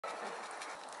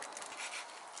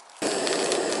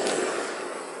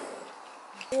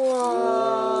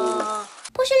우와.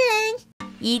 포슐랭.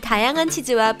 이 다양한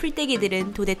치즈와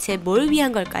풀떼기들은 도대체 뭘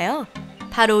위한 걸까요?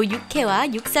 바로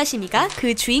육회와 육사시미가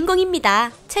그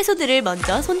주인공입니다. 채소들을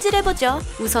먼저 손질해보죠.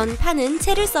 우선 파는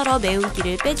채를 썰어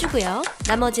매운기를 빼주고요.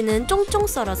 나머지는 쫑쫑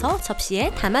썰어서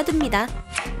접시에 담아둡니다.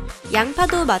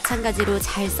 양파도 마찬가지로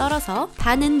잘 썰어서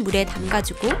반은 물에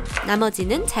담가주고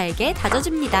나머지는 잘게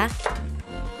다져줍니다.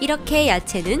 이렇게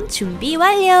야채는 준비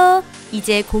완료!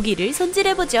 이제 고기를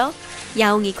손질해보죠.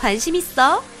 야옹이 관심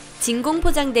있어? 진공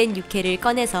포장된 육회를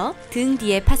꺼내서 등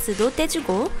뒤에 파스도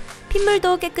떼주고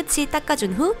핏물도 깨끗이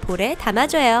닦아준 후 볼에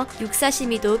담아줘요.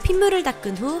 육사시미도 핏물을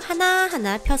닦은 후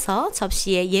하나하나 펴서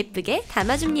접시에 예쁘게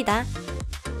담아줍니다.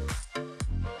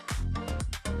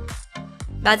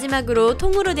 마지막으로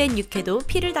통으로 된 육회도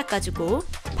피를 닦아주고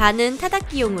반은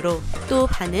타닥기용으로 또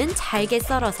반은 잘게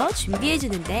썰어서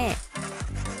준비해주는데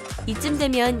이쯤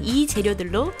되면 이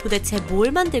재료들로 도대체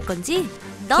뭘 만들 건지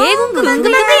너무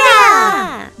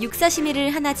궁금하구요!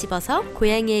 육사시미를 하나 집어서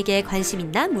고양이에게 관심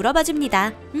있나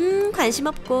물어봐줍니다. 관심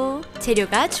없고.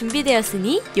 재료가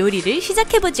준비되었으니 요리를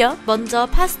시작해보죠. 먼저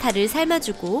파스타를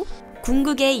삶아주고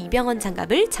궁극의 이병헌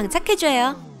장갑을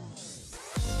장착해줘요.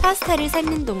 파스타를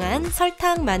삶는 동안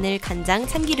설탕, 마늘, 간장,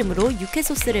 참기름으로 육회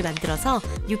소스를 만들어서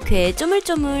육회에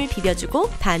쪼물쪼물 비벼주고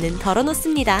반은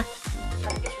덜어놓습니다.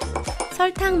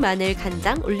 설탕, 마늘,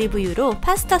 간장, 올리브유로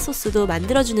파스타 소스도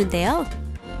만들어주는데요.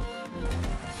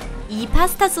 이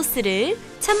파스타 소스를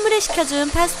찬물에 식혀준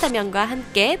파스타면과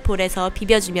함께 볼에서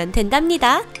비벼주면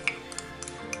된답니다.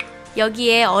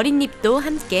 여기에 어린 잎도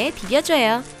함께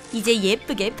비벼줘요. 이제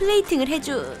예쁘게 플레이팅을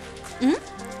응?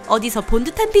 어디서 본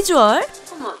듯한 비주얼?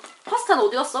 잠깐만, 파스타는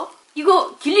어디 갔어?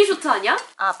 이거 길리쇼트 아니야?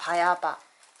 아, 봐야봐.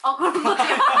 아, 그런 것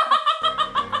같아요.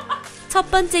 첫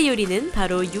번째 요리는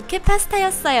바로 육회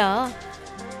파스타였어요.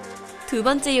 두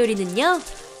번째 요리는요.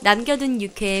 남겨둔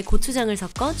육회에 고추장을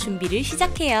섞어 준비를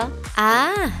시작해요.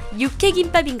 아,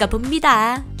 육회김밥인가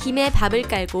봅니다. 김에 밥을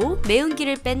깔고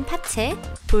매운기를 뺀 파채,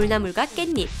 돌나물과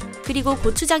깻잎, 그리고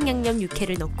고추장 양념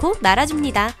육회를 넣고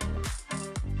말아줍니다.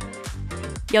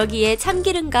 여기에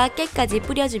참기름과 깨까지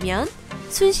뿌려주면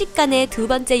순식간에 두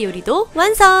번째 요리도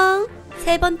완성!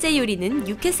 세 번째 요리는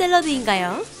육회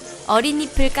샐러드인가요? 어린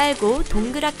잎을 깔고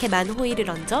동그랗게만 호일을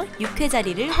얹어 육회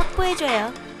자리를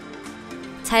확보해줘요.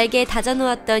 잘게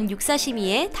다져놓았던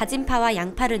육사시미에 다진 파와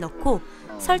양파를 넣고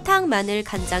설탕, 마늘,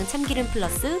 간장, 참기름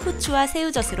플러스 후추와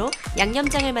새우젓으로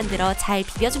양념장을 만들어 잘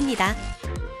비벼줍니다.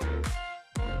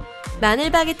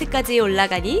 마늘 바게트까지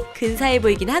올라가니 근사해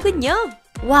보이긴 하군요.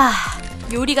 와,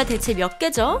 요리가 대체 몇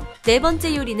개죠? 네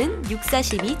번째 요리는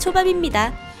육사시미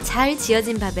초밥입니다. 잘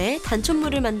지어진 밥에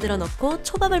단촛물을 만들어 넣고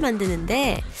초밥을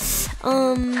만드는데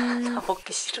나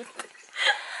먹기 싫은데.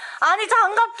 아니,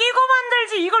 장갑 끼고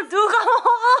만들지 이걸 누가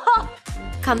먹어?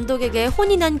 감독에게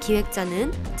혼이 난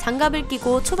기획자는 장갑을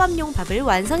끼고 초밥용 밥을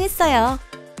완성했어요.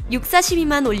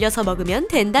 육사시미만 올려서 먹으면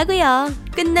된다고요.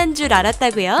 끝난 줄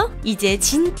알았다고요? 이제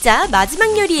진짜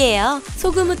마지막 요리예요.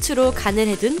 소금 후추로 간을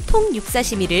해둔 통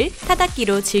육사시미를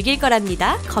타닥기로 즐길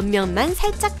거랍니다. 겉면만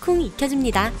살짝 쿵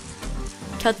익혀줍니다.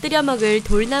 곁들여 먹을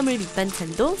돌나물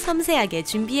밑반찬도 섬세하게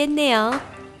준비했네요.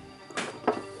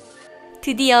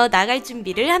 드디어 나갈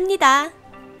준비를 합니다.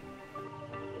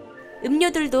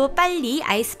 음료들도 빨리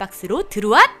아이스박스로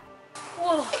들어왔!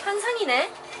 우와,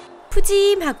 한상이네.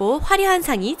 푸짐하고 화려한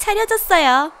상이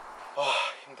차려졌어요. 아,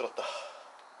 힘들었다.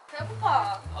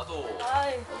 배고파. 나도.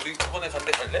 아이. 우리 저번에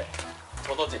간데 갈래?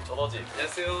 전어집.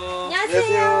 안녕하세요.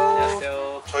 안녕하세요.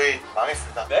 안녕하세요. 저희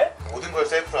망했습니다. 네? 모든 걸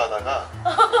셀프로 하다가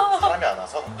사람이 안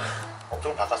와서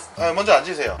업종을 바꿨습니다. 아, 먼저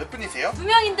앉으세요. 몇 분이세요?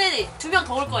 2명인데 2명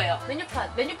더 올 거예요.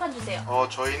 메뉴판 주세요.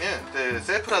 저희는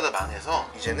셀프로 하다 망해서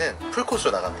이제는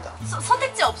풀코스로 나갑니다.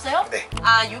 선택지 없어요? 네.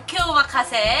 아, 육회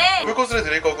오마카세. 풀코스를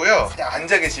드릴 거고요. 그냥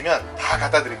앉아 계시면 다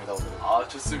갖다 드립니다, 오늘. 아,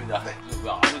 좋습니다. 네. 왜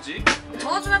안 오지?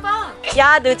 전화 좀 해봐.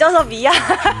 야, 늦어서 미안.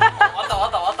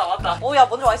 왔다. 오, 야,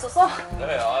 먼저 와 있었어?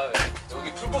 네,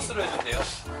 여기 풀코스로 해주세요.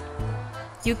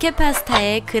 육회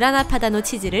파스타에 그라나 파다노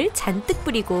치즈를 잔뜩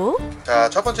뿌리고 자,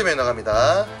 첫 번째 메뉴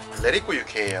나갑니다. 레리꼬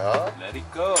육회예요. Let it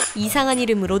go. 이상한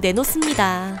이름으로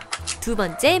내놓습니다. 두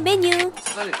번째 메뉴.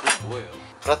 사장님, 그거 뭐예요?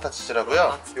 브라타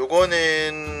치즈라고요.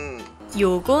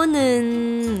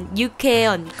 요거는 육회에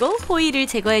얹고 호일을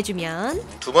제거해주면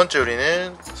두 번째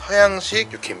요리는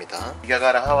서양식 육회입니다.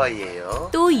 이가가라 하와이예요.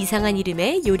 또 이상한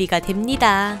이름의 요리가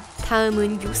됩니다.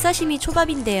 다음은 육사시미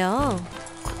초밥인데요.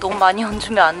 너무 많이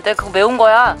얹으면 안 돼. 그거 매운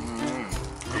거야.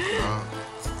 그렇구나.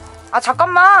 아,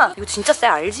 잠깐만. 이거 진짜 쎄,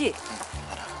 알지?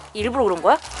 일부러 그런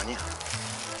거야? 아니야.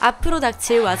 앞으로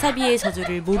닥칠 와사비의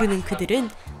저주를 모르는 그들은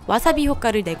와사비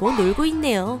효과를 내고 놀고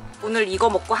있네요. 오늘 이거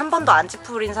먹고 한 번도 안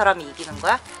찌푸린 사람이 이기는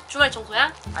거야? 주말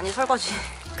청소야? 아니, 설거지.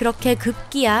 그렇게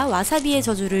급기야 와사비의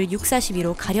저주를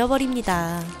육사시미로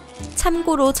가려버립니다.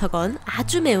 참고로 저건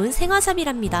아주 매운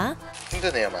생와사비랍니다.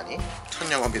 힘드네요 많이.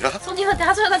 첫 영업이라. 손님한테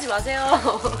하소연하지 마세요.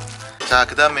 자,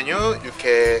 그 다음 메뉴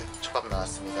육회 초밥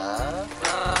나왔습니다.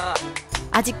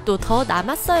 아직도 더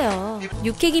남았어요.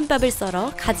 육회김밥을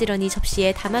썰어 가지런히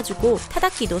접시에 담아주고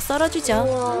타닥기도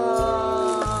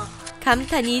썰어주죠.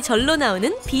 감탄이 절로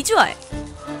나오는 비주얼.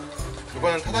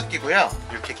 이거는 타닥기고요.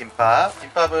 육회김밥.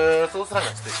 김밥은 소스랑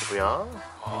같이 드시고요.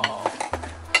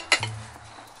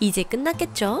 이제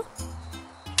끝났겠죠?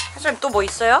 사장님 또 뭐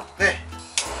있어요? 네.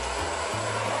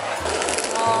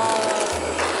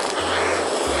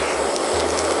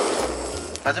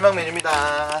 마지막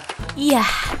메뉴입니다. 이야,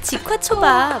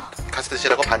 직화초밥. 같이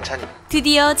드시라고 반찬이.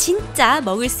 드디어 진짜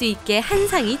먹을 수 있게 한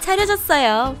상이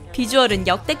차려졌어요. 비주얼은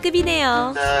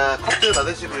역대급이네요. 자, 컵들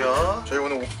받으시고요. 저희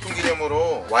오늘 오픈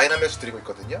기념으로 와인 한 병씩 드리고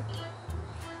있거든요.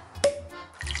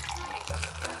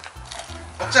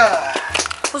 먹자.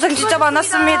 고생 진짜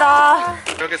많았습니다.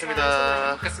 잘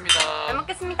먹겠습니다. 잘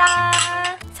먹겠습니다.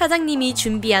 사장님이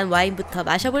준비한 와인부터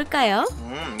마셔볼까요?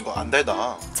 이거 안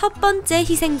달다. 첫 번째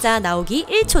희생자 나오기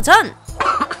 1초 전!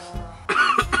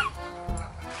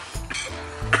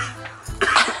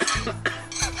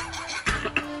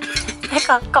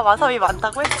 내가 아까 와사비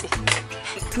많다고 했지.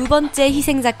 두 번째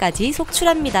희생자까지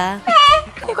속출합니다.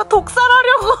 이거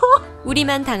독살하려고.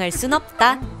 우리만 당할 순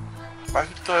없다.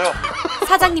 맛있어요.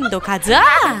 사장님도 가자!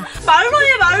 말로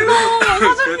해 말로.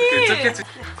 사장님. 괜찮겠지.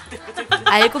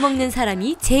 알고 먹는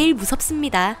사람이 제일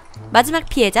무섭습니다. 마지막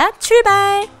피해자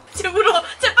출발! 지금으로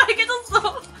제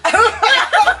빨개졌어.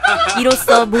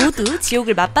 이로써 모두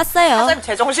지옥을 맛봤어요. 사장님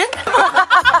제정신?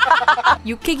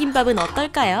 육회김밥은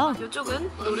어떨까요?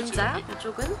 이쪽은 노른자,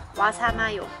 이쪽은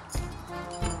와사마요.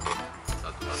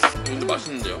 이것도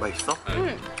맛있는데요? 맛있어?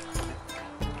 네.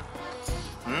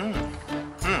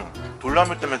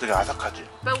 돌나물 때문에 되게 아삭하지?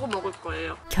 빼고 먹을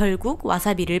거예요. 결국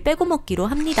와사비를 빼고 먹기로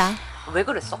합니다. 왜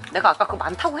그랬어? 내가 아까 그거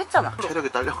많다고 했잖아. 체력이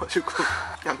딸려가지고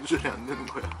양조절이 안 되는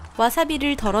거야.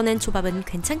 와사비를 덜어낸 초밥은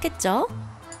괜찮겠죠?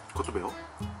 그것도 매워?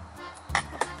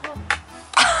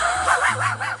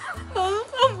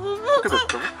 그렇게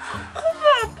맵다고?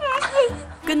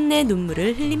 끝내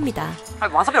눈물을 흘립니다.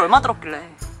 아니, 와사비 얼마 들었길래?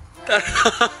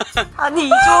 아니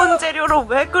이 좋은 재료로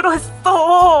왜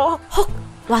그랬어? 헉!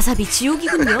 와사비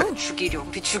지옥이군요.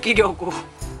 죽이려고.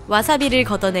 와사비를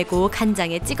걷어내고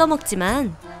간장에 찍어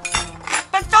먹지만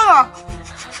뺐잖아.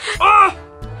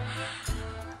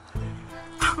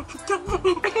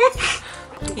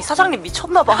 이 사장님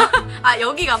미쳤나봐. 아,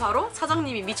 여기가 바로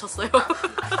사장님이 미쳤어요.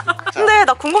 근데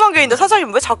나 궁금한 게 있는데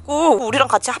사장님 왜 자꾸 우리랑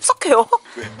같이 합석해요?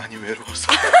 왜 많이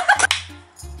외로워서.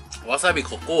 와사비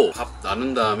걷고 밥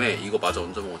나눈 다음에 이거 마저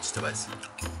얹어 먹으면 진짜 맛있어요.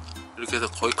 이렇게 해서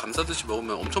거의 감싸듯이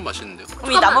먹으면 엄청 맛있는데요.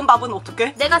 그럼 이 남은 밥은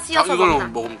어떡해? 내가 씌어서 이걸 먹나?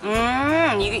 먹으면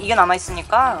돼요. 이게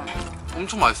남아있으니까.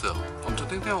 엄청 맛있어요. 엄청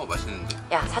탱탱하고 맛있는데.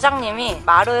 야 사장님이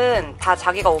말은 다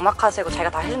자기가 오마카세고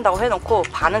자기가 다 해준다고 해놓고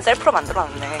반은 셀프로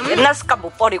만들어놨네. 옛날 습관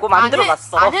못 버리고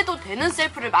만들어놨어. 안 해도 되는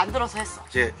셀프를 만들어서 했어.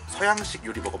 이제 서양식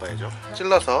요리 먹어봐야죠.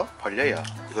 찔러서 벌려요.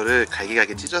 이거를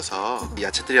갈기갈기 찢어서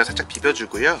야채들이랑 살짝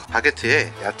비벼주고요.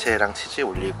 바게트에 야채랑 치즈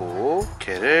올리고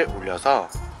육회를 올려서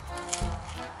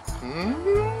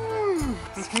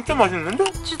진짜 맛있는데?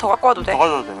 치즈 더 갖고 와도 돼. 더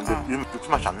가져도 돼. 근데 이러면 육수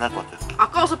맛이 안 날 것 같아.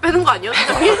 아까워서 빼는 거 아니야?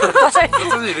 사장님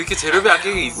어쩐지 이렇게 재료비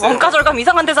아끼기 있어요. 원가 절감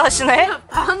이상한 데서 하시네.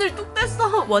 반을 뚝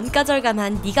뗐어. 원가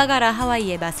절감한 니가 가라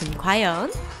하와이의 맛은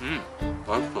과연?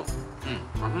 맛있어.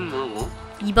 맛있네 이거.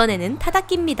 이번에는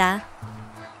타닥기입니다.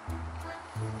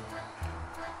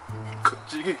 그거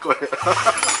찍을 거예요.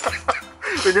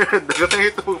 왜냐면 내가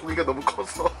생각했던 고기가 너무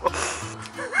커서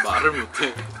말을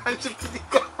못해. 한심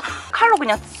피니까. 칼로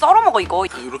그냥 썰어 먹어 이거.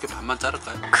 이렇게 반만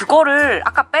자를까요? 그거를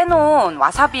아까 빼놓은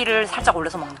와사비를 살짝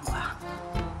올려서 먹는 거야.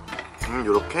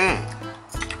 요렇게.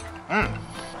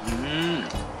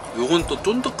 요건 또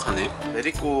쫀득하네.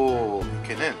 메리꼬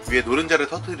육회는 위에 노른자를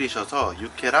터뜨리셔서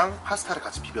육회랑 파스타를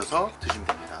같이 비벼서 드시면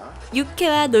됩니다.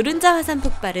 육회와 노른자 화산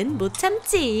폭발은 못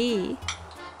참지.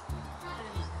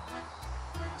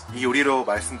 이 요리로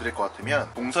말씀드릴 것 같으면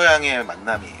동서양의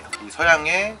만남이에요. 이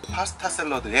서양의 파스타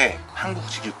샐러드에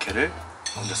한국식 육회를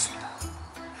얹었습니다.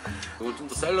 이건 좀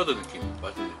더 샐러드 느낌.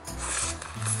 맛있네.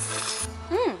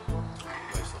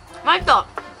 맛있어. 맛있다.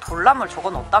 돌나물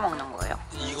저건 어디다 먹는 거예요?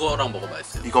 이거랑 먹어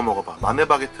맛있어요. 이거 먹어봐. 마늘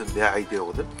바게트는 내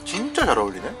아이디어거든? 진짜 잘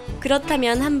어울리네?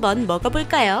 그렇다면 한번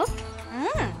먹어볼까요?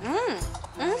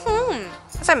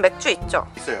 선생님 맥주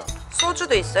있죠? 있어요.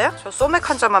 소주도 있어요? 저 소맥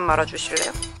한 잔만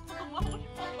말아주실래요?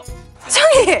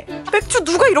 사장님! 맥주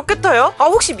누가 이렇게 타요? 아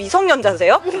혹시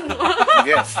미성년자세요?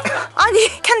 이게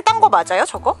아니 캔 딴 거 맞아요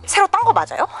저거? 새로 딴 거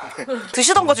맞아요?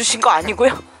 드시던 거 주신 거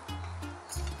아니고요?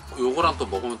 요거랑 또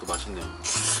먹으면 또 맛있네요.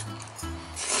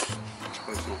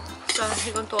 자,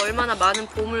 이건 또 얼마나 많은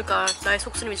보물과 나의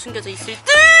속쓰림이 숨겨져 있을지.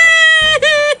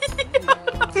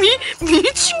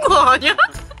 미친 거 아니야?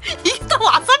 이게 다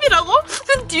와사비라고?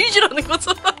 그냥 뒤지라는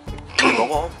거잖아.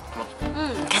 먹어.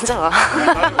 괜찮아.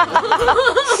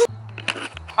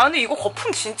 아 근데 이거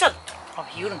거품 진짜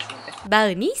비율은 좋은데.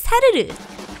 마음이 사르르.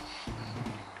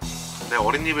 내가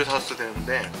어린이집에 사왔어야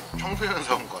되는데 청소년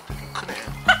사온 것 같아. 좀 크네.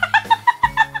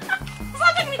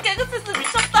 사장님 개그센스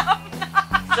미쳤다.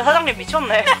 진짜 사장님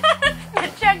미쳤네.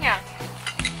 내 취향이야.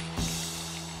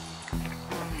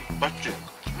 맛있지?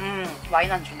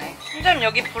 와인 안 주네. 선생님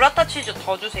여기 브라타 치즈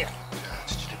더 주세요. 자,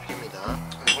 치즈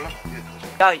랩입니다. 이걸로 어떻게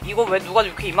더 야 이거 왜 누가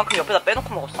이렇게 이만큼 옆에다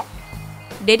빼놓고 먹었어?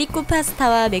 레리꼬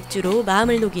파스타와 맥주로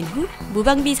마음을 녹인 후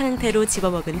무방비 상태로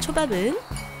집어먹은 초밥은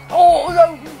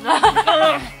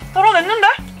털어냈는데?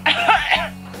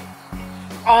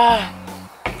 아,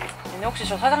 얘네 혹시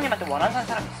저 사장님한테 원한 산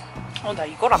사람 있어? 나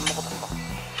이걸 안 먹어봤어.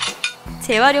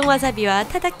 재활용 와사비와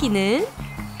타다키는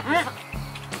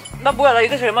나 뭐야, 나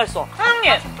이게 제일 맛있어.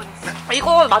 사장님,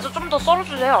 이거 마저 좀 더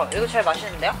썰어주세요. 이거 제일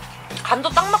맛있는데요? 간도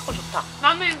딱 맞고 좋다.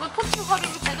 나는 이거 토치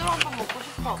가루를 제대로 한번 먹고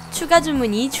싶어. 추가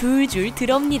주문이 줄줄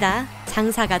들어옵니다.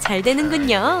 장사가 잘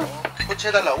되는군요.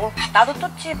 코치해달라고? 나도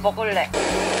토치 먹을래.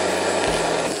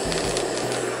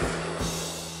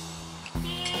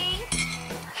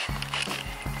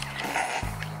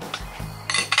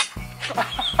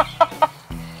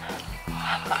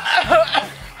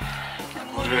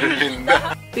 물을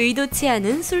흘린다. 의도치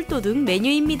않은 술도둑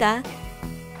메뉴입니다.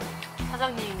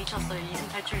 사장님이 미쳤어요.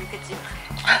 이승탈출 육회집.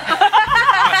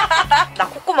 나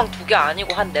콧구멍 2개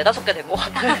아니고 한 4-5개 된 것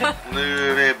같아.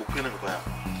 오늘의 목표는 그거야.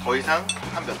 더 이상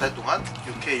한 몇 달 동안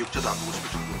육회 육자도 안 보고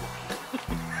싶을 정도로.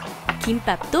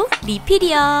 김밥도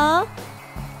리필이요.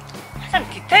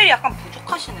 사장님 디테일이 약간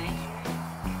부족하시네.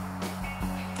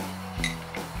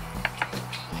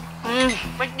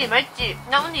 맛있지?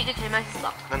 나 오늘 이게 제일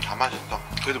맛있어. 난 다 맛있어.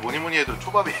 그래도 뭐니 뭐니 해도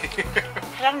초밥이.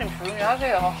 사장님 조용히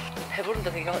하세요.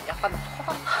 배부른데 되게 약간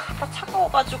허가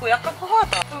차가워가지고 약간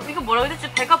허하다. 이거 뭐라고 해야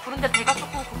되지? 배가 부른데 배가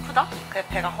조금 고프다? 그래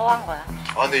배가 허한 거야.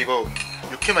 아 근데 이거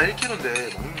육회만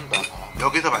 1kg인데 먹는다.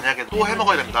 여기서 만약에 또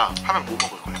해먹어야 된다 하면 뭐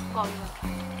먹을 거야?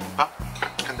 김밥?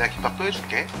 근데 내가 김밥 또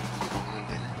해줄게. 먹는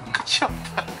데는 끝이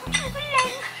없다.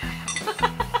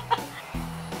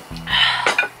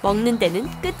 먹는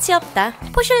데는 끝이 없다.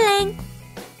 포슐랭.